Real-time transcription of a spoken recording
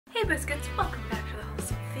Hey biscuits, welcome back to the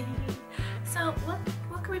Wholesome Feed. So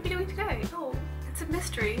what can we be doing today? Oh, it's a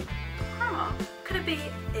mystery. Huh, could it be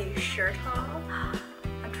a shirt haul?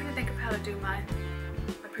 I'm trying to think of how to do my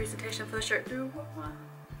presentation for the shirt.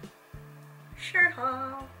 Shirt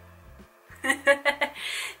haul.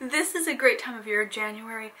 This is a great time of year.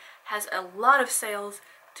 January has a lot of sales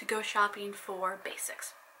to go shopping for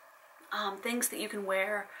basics. Things that you can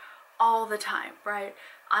wear all the time, right?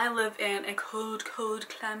 I live in a cold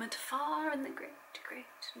climate far in the great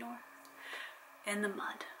north. In the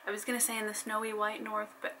mud. I was gonna say in the snowy white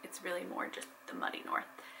north, but it's really more just the muddy north,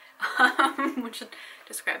 which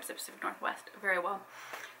describes the Pacific Northwest very well.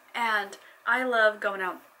 And I love going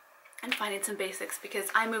out and finding some basics because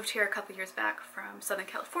I moved here a couple years back from Southern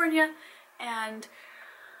California, and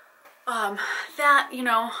that, you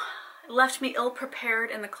know, left me ill prepared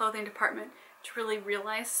in the clothing department to really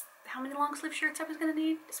realize how many long sleeve shirts I was gonna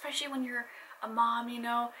need, especially when you're a mom, you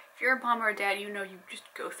know. If you're a mom or a dad, you know you just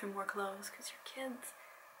go through more clothes because your kids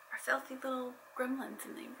are filthy little gremlins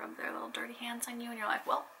and they rub their little dirty hands on you and you're like,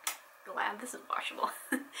 well, glad this is washable.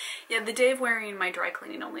 Yeah, the day of wearing my dry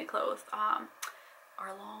cleaning only clothes are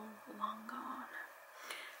long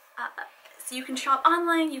gone. So you can shop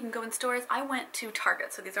online, you can go in stores. I went to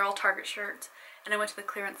Target, so these are all Target shirts, and I went to the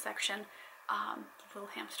clearance section. Little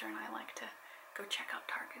hamster and I like to go check out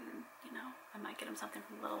Target, and you know, I might get him something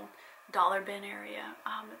from the little dollar bin area.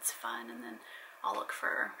 It's fun, and then I'll look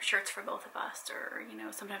for shirts for both of us, or you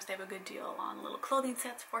know, sometimes they have a good deal on little clothing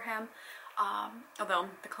sets for him. Although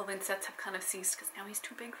the clothing sets have kind of ceased because now he's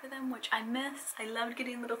too big for them, which I miss. I loved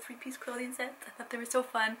getting little 3-piece clothing sets. I thought they were so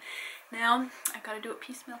fun. Now I've got to do it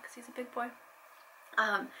piecemeal because he's a big boy.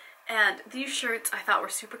 And these shirts I thought were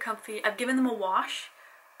super comfy. I've given them a wash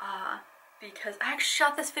because I actually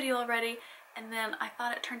shot this video already, and then I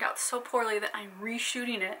thought it turned out so poorly that I'm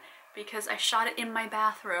reshooting it because I shot it in my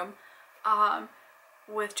bathroom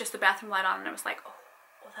with just the bathroom light on, and I was like, oh,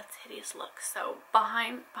 well, that's a hideous look. So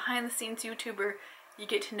behind the scenes YouTuber, you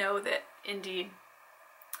get to know that indeed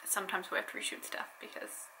sometimes we have to reshoot stuff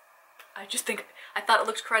because I thought it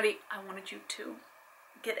looked cruddy. I wanted you to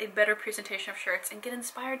get a better presentation of shirts and get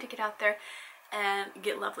inspired to get out there and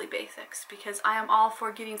get lovely basics, because I am all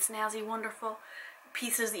for getting snazzy, wonderful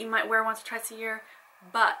pieces that you might wear once or twice a year,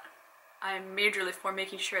 but I'm majorly for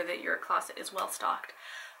making sure that your closet is well stocked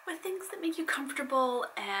with things that make you comfortable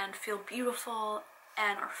and feel beautiful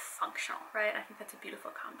and are functional, right? I think that's a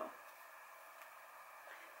beautiful combo.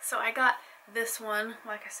 So I got this one,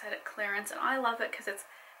 like I said, at clearance, and I love it because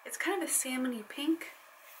it's kind of a salmony pink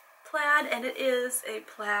plaid, and it is a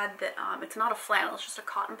plaid that it's not a flannel, it's just a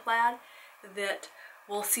cotton plaid that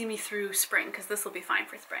will see me through spring, because this will be fine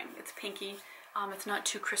for spring. It's pinky, it's not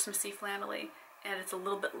too Christmassy flannelly, and it's a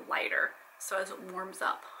little bit lighter, so as it warms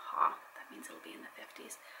up, that means it'll be in the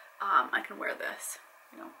 50s. I can wear this,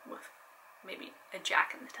 you know, with maybe a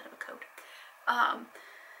jacket instead of a coat.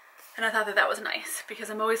 And I thought that was nice because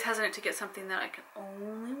I'm always hesitant to get something that I can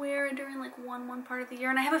only wear during like one part of the year.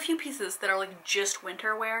 And I have a few pieces that are like just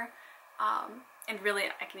winter wear. And really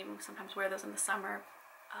I can even sometimes wear those in the summer.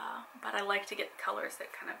 But I like to get colors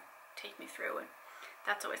that kind of take me through, and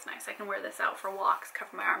that's always nice. I can wear this out for walks,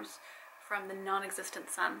 cover my arms from the non-existent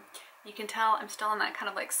sun. You can tell I'm still in that kind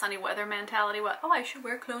of like sunny weather mentality. Oh, I should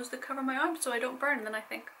wear clothes that cover my arms so I don't burn. And then I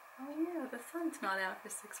think, oh yeah, the sun's not out for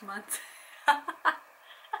 6 months.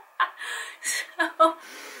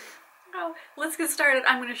 So, let's get started.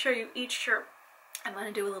 I'm going to show you each shirt. I'm going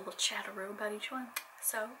to do a little chatteroo about each one.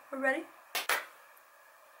 So, we're ready?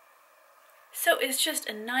 So it's just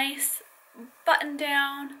a nice button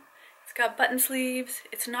down. It's got button sleeves.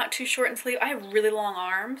 It's not too short in sleeve. I have really long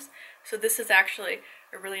arms, so this is actually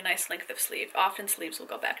a really nice length of sleeve. Often sleeves will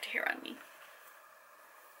go back to here on me.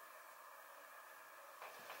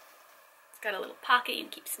 It's got a little pocket. You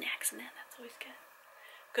can keep snacks in that. That's always good.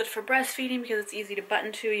 Good for breastfeeding because it's easy to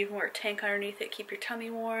button to. You can wear a tank underneath it, keep your tummy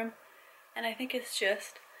warm. And I think it's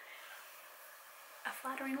just a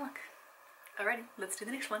flattering look. Alrighty, let's do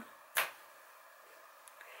the next one.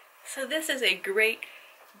 So this is a great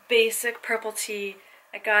basic purple tee.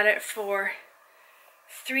 I got it for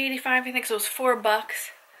 $3.85, I think, so it was $4.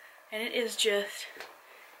 And it is just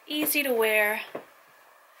easy to wear,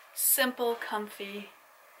 simple, comfy.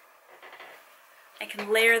 I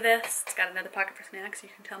can layer this. It's got another pocket for snacks. You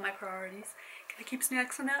can tell my priorities. Can I keep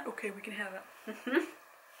snacks in that? Okay, we can have it.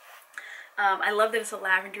 I love that it's a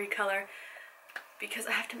lavendery color because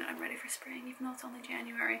I have to admit I'm ready for spring, even though it's only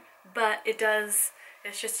January. But it does,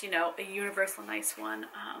 it's just, you know, a universal nice one.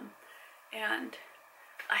 And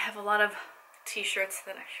I have a lot of t-shirts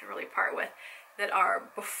that I should really part with. that are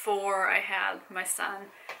before I had my son,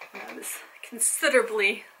 when I was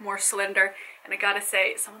considerably more slender. And I gotta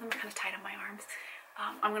say, some of them are kind of tight on my arms.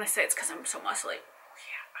 I'm gonna say it's because I'm so muscly.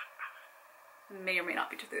 May or may not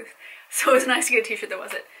be truth. So it was nice to get a t-shirt that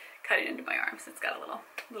wasn't cutting into my arms. It's got a little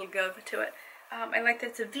go to it. I like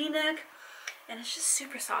that it's a v-neck, and it's just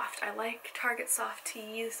super soft. I like Target soft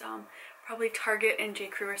tees. Probably Target and J.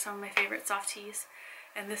 Crew are some of my favorite soft tees.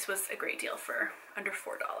 And this was a great deal for under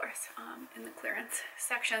 $4 in the clearance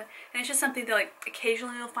section. And it's just something that, like,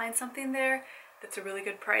 occasionally you'll find something there that's a really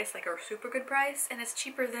good price, like a super good price, and it's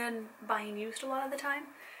cheaper than buying used a lot of the time.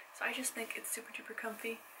 So I just think it's super duper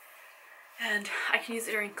comfy. And I can use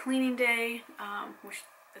it during cleaning day, which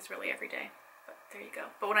is really every day. But there you go.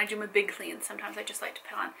 But when I do my big cleans, sometimes I just like to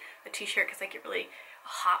put on a t-shirt because I get really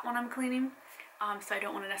hot when I'm cleaning. So I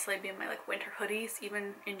don't want to necessarily be in my like winter hoodies,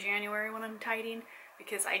 even in January when I'm tidying,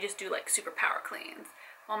 because I just do like super power cleans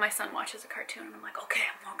while my son watches a cartoon, and I'm like, okay,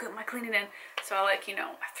 I'm all good, my cleaning in. So I like, you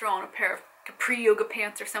know, I throw on a pair of capri yoga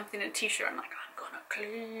pants or something and a t-shirt. I'm like, I'm gonna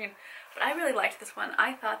clean. But I really liked this one.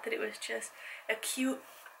 I thought that it was just a cute,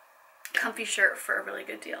 comfy shirt for a really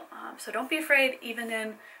good deal. So don't be afraid, even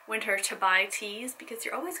in winter, to buy tees, because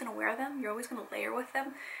you're always gonna wear them. You're always gonna layer with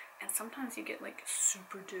them. And sometimes you get like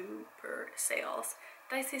super duper sales.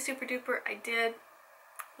 Did I say super duper? I did.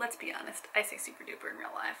 Let's be honest, I say super duper in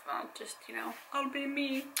real life. Just, you know, I'll be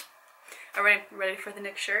me. Alright, ready for the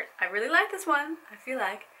next shirt? I really like this one. I feel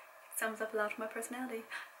like it sums up a lot of my personality.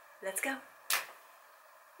 Let's go.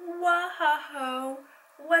 Whoa,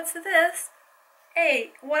 what's this?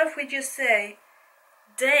 Hey, what if we just say,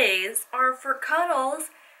 days are for cuddles?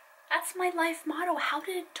 That's my life motto. How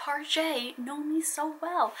did Target know me so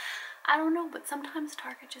well? I don't know, but sometimes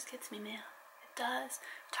Target just gets me, man. It does.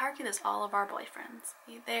 Target is all of our boyfriends.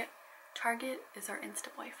 Target is our Insta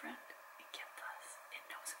boyfriend. It gets us. It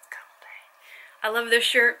knows it's cuddle day. I love this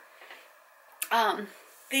shirt.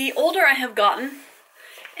 The older I have gotten,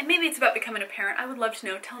 and maybe it's about becoming a parent, I would love to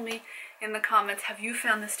know. Tell me in the comments, have you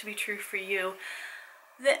found this to be true for you?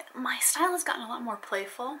 That my style has gotten a lot more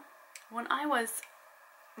playful. When I was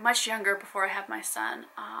much younger, before I had my son,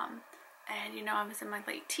 and you know, I was in my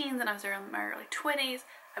late teens and I was in my early 20s,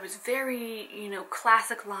 I was very, you know,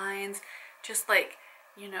 classic lines, just like,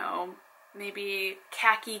 you know, maybe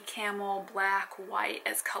khaki, camel, black, white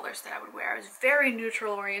as colors that I would wear. I was very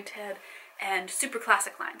neutral oriented and super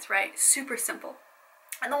classic lines, right? Super simple.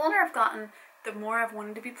 And the older I've gotten, the more I've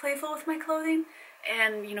wanted to be playful with my clothing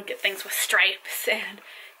and, you know, get things with stripes and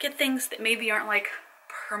get things that maybe aren't like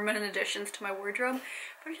permanent additions to my wardrobe,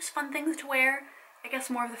 but are just fun things to wear. I guess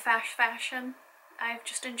more of the fashion I've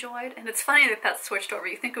just enjoyed. And it's funny that that's switched over.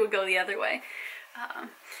 You think it would go the other way.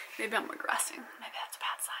 Maybe I'm regressing. Maybe that's a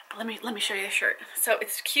bad sign. But let me show you the shirt. So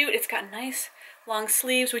it's cute. It's got nice long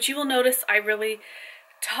sleeves, which you will notice I really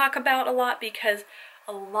talk about a lot, because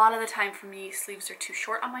a lot of the time for me, sleeves are too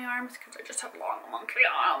short on my arms because I just have long, monkey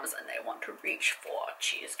arms and they want to reach for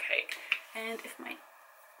cheesecake. And if my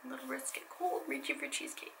little wrists get cold reaching for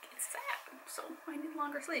cheesecake, it's sad. So I need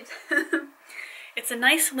longer sleeves. It's a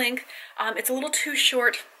nice length. It's a little too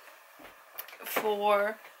short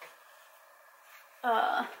for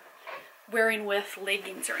wearing with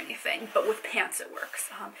leggings or anything, but with pants it works.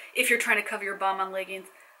 If you're trying to cover your bum on leggings,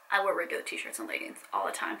 I wear regular t-shirts and leggings all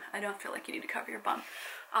the time. I don't feel like you need to cover your bum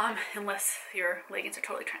unless your leggings are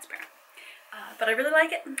totally transparent. But I really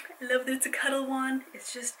like it. I love that it's a cuddle one.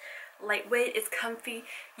 It's just lightweight, it's comfy.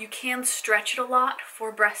 You can stretch it a lot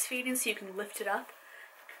for breastfeeding, so you can lift it up,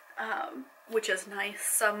 which is nice.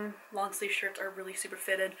 Some long sleeve shirts are really super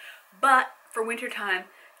fitted, but for winter time,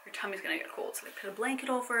 your tummy's gonna get cold, so they put a blanket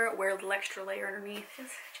over it, wear a little extra layer underneath,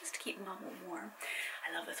 just to keep mom warm.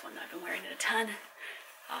 I love this one. I've been wearing it a ton.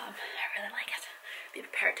 I really like it. Be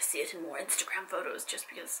prepared to see it in more Instagram photos, just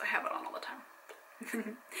because I have it on all the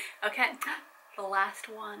time. Okay, the last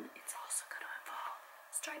one, it's also gonna involve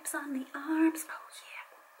stripes on the arms. Oh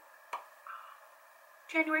yeah.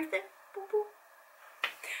 January 5th. Boo boo.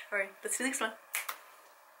 Alright, let's do the next one.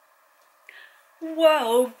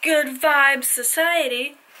 Whoa, Good Vibes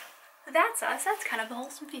Society. That's us. That's kind of the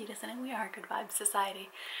wholesome feed, isn't it? We are Good Vibes Society.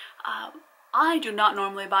 I do not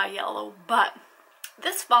normally buy yellow, but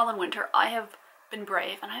this fall and winter I have been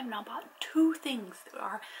brave and I have now bought 2 things that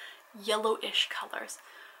are yellowish colors.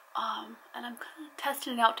 And I'm kind of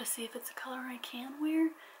testing it out to see if it's a color I can wear,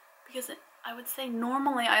 because I would say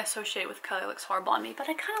normally I associate with color that looks horrible on me, but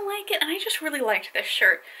I kind of like it, and I just really liked this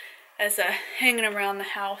shirt as a hanging around the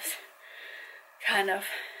house kind of,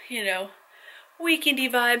 you know,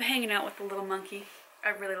 weekendy vibe, hanging out with the little monkey. I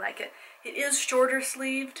really like it. It is shorter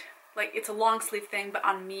sleeved, like it's a long sleeve thing, but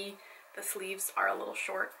on me the sleeves are a little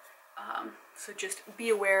short. So just be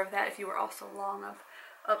aware of that if you are also long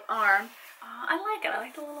of arm. I like it. I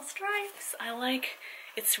like the little stripes. I like,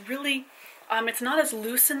 it's really, it's not as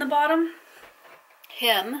loose in the bottom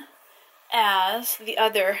hem as the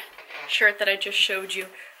other shirt that I just showed you.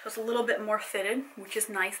 So it's a little bit more fitted, which is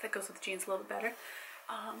nice. That goes with jeans a little bit better.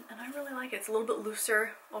 And I really like it. It's a little bit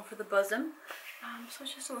looser over the bosom. So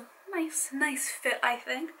it's just a nice fit, I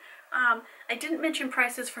think. I didn't mention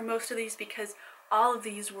prices for most of these because all of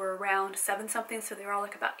these were around 7 something, so they were all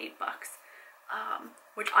like about $8,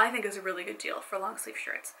 which I think is a really good deal for long sleeve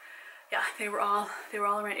shirts. Yeah, they were all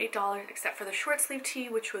around $8, except for the short sleeve tee,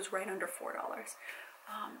 which was right under $4.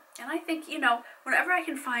 And I think, you know, whenever I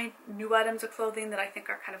can find new items of clothing that I think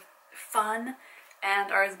are kind of fun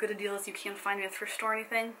and are as good a deal as you can find in a thrift store or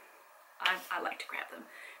anything, I like to grab them,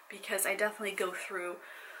 because I definitely go through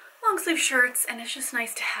long sleeve shirts and it's just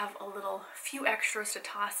nice to have a few extras to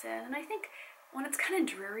toss in. And I think when it's kind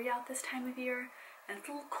of dreary out this time of year and it's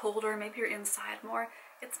a little colder, maybe you're inside more,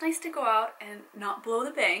 it's nice to go out and not blow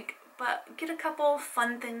the bank, but get a couple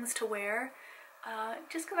fun things to wear,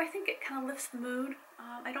 just because I think it kind of lifts the mood.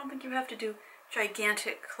 I don't think you have to do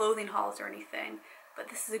gigantic clothing hauls or anything, but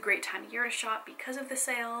this is a great time of year to shop because of the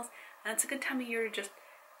sales, and it's a good time of year to just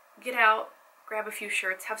get out, grab a few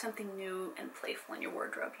shirts, have something new and playful in your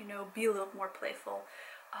wardrobe, you know, be a little more playful,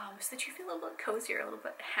 so that you feel a little bit cozier, a little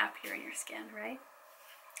bit happier in your skin, right?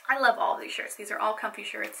 I love all of these shirts. These are all comfy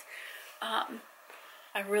shirts. I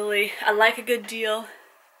like a good deal,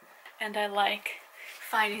 and I like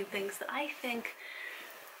finding things that I think,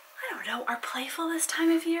 I don't know, are playful this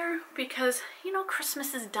time of year, because, you know,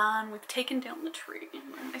 Christmas is done. We've taken down the tree,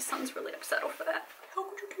 and my son's really upset over that. How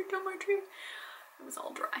could you take down my tree? It was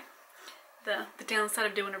all dry. The downside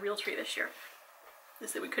of doing a real tree this year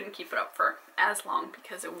is that we couldn't keep it up for as long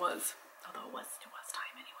because it was, although it was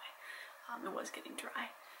time anyway, it was getting dry.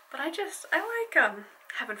 But I like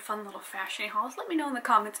having fun little fashion hauls. Let me know in the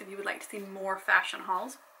comments if you would like to see more fashion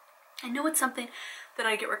hauls. I know it's something that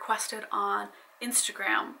I get requested on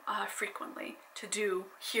Instagram frequently to do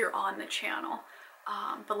here on the channel,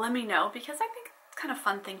 but let me know, because I think it's kind of a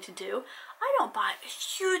fun thing to do. I don't buy a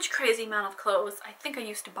huge crazy amount of clothes. I think I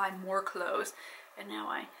used to buy more clothes, and now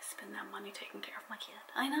I spend that money taking care of my kid.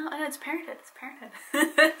 I know, it's parented, it's parented.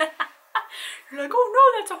 You're like,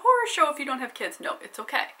 oh no, that's a horror show if you don't have kids. No, it's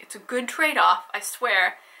okay. It's a good trade-off, I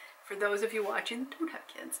swear, for those of you watching that don't have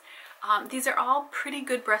kids. These are all pretty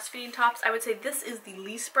good breastfeeding tops. I would say this is the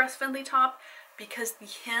least breastfriendly top because the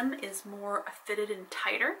hem is more fitted and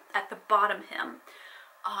tighter at the bottom hem.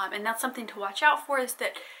 And that's something to watch out for, is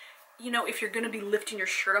that, you know, if you're going to be lifting your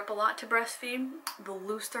shirt up a lot to breastfeed, the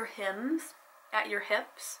looser hems at your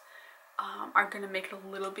hips are going to make it a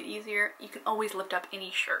little bit easier. You can always lift up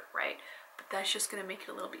any shirt, right? But that's just going to make it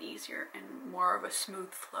a little bit easier and more of a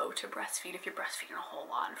smooth flow to breastfeed if you're breastfeeding a whole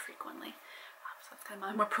lot and frequently. So that's kind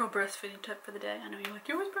of my pro breastfeeding tip for the day. I know you're like,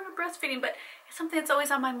 you always bring up breastfeeding, but it's something that's always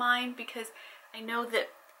on my mind, because I know that,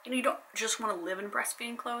 you know, you don't just want to live in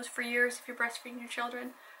breastfeeding clothes for years if you're breastfeeding your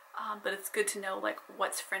children, but it's good to know like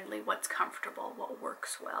what's friendly, what's comfortable, what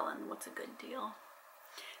works well, and what's a good deal.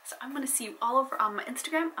 So I'm going to see you all over on my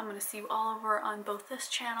Instagram. I'm going to see you all over on both this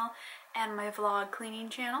channel and my vlog cleaning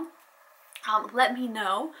channel. Let me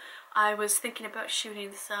know. I was thinking about shooting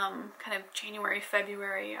some kind of January,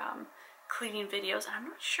 February cleaning videos, and I'm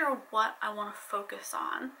not sure what I want to focus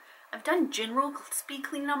on. I've done general speed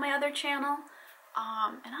cleaning on my other channel,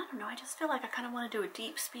 and I don't know, I just feel like I kind of want to do a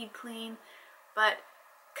deep speed clean, but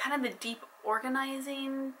kind of the deep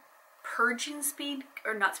organizing, purging speed,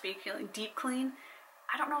 or not speed clean, deep clean.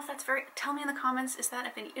 I don't know if that's tell me in the comments, is that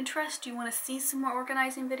of any interest? Do you want to see some more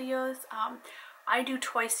organizing videos? I do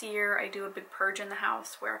twice a year. I do a big purge in the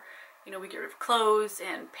house where, you know, we get rid of clothes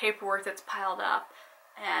and paperwork that's piled up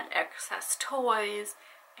and excess toys.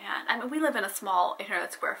 And I mean, we live in a small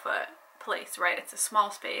 800 square foot place, right? It's a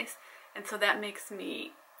small space. And so that makes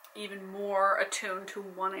me even more attuned to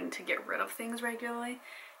wanting to get rid of things regularly.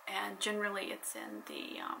 And generally it's in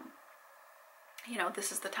the, you know,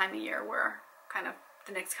 this is the time of year where kind of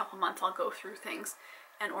the next couple months I'll go through things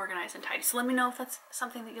and organize and tidy. So let me know if that's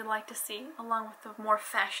something that you'd like to see, along with the more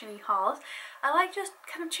fashion-y hauls. I like just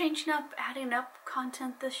kind of changing up, adding up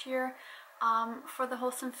content this year for the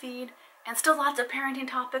wholesome feed, and still lots of parenting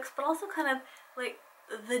topics, but also kind of like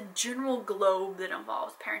the general globe that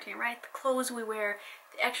involves parenting, right? The clothes we wear,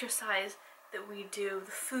 the exercise that we do,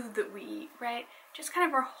 the food that we eat, right? Just kind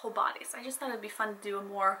of our whole bodies. I just thought it'd be fun to do a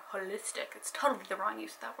more holistic, it's totally the wrong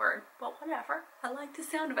use of that word, but whatever. I like the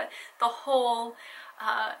sound of it. The whole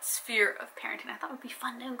sphere of parenting I thought would be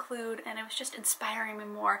fun to include, and it was just inspiring me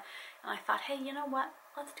more. And I thought, hey, you know what?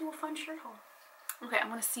 Let's do a fun shirt haul. Okay, I'm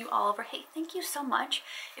gonna see you all over. Hey, thank you so much.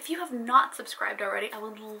 If you have not subscribed already, I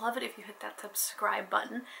would love it if you hit that subscribe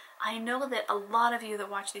button. I know that a lot of you that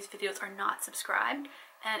watch these videos are not subscribed,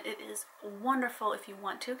 and it is wonderful if you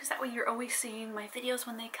want to, because that way you're always seeing my videos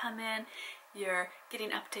when they come in. You're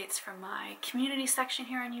getting updates from my community section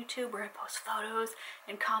here on YouTube where I post photos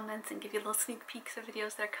and comments and give you little sneak peeks of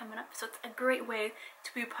videos that are coming up. So it's a great way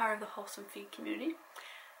to be a part of the Wholesome Feed community.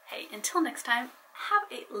 Hey, until next time, have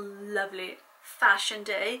a lovely fashion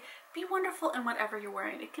day. Be wonderful in whatever you're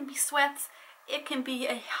wearing. It can be sweats, it can be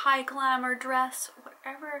a high glamour dress,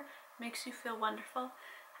 whatever makes you feel wonderful.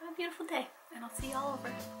 Have a beautiful day, and I'll see you all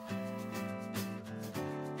over.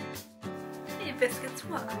 Hey biscuits,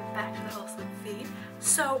 welcome back to the Wholesome Feed.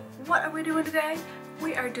 So what are we doing today?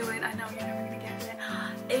 We are doing, I know you're never gonna get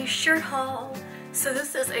it, a shirt haul. So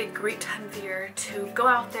this is a great time of year to go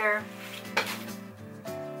out there.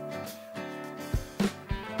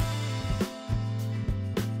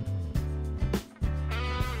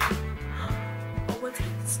 Oh, what's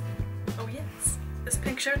this? Oh yes, this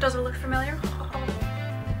pink shirt, does it look familiar?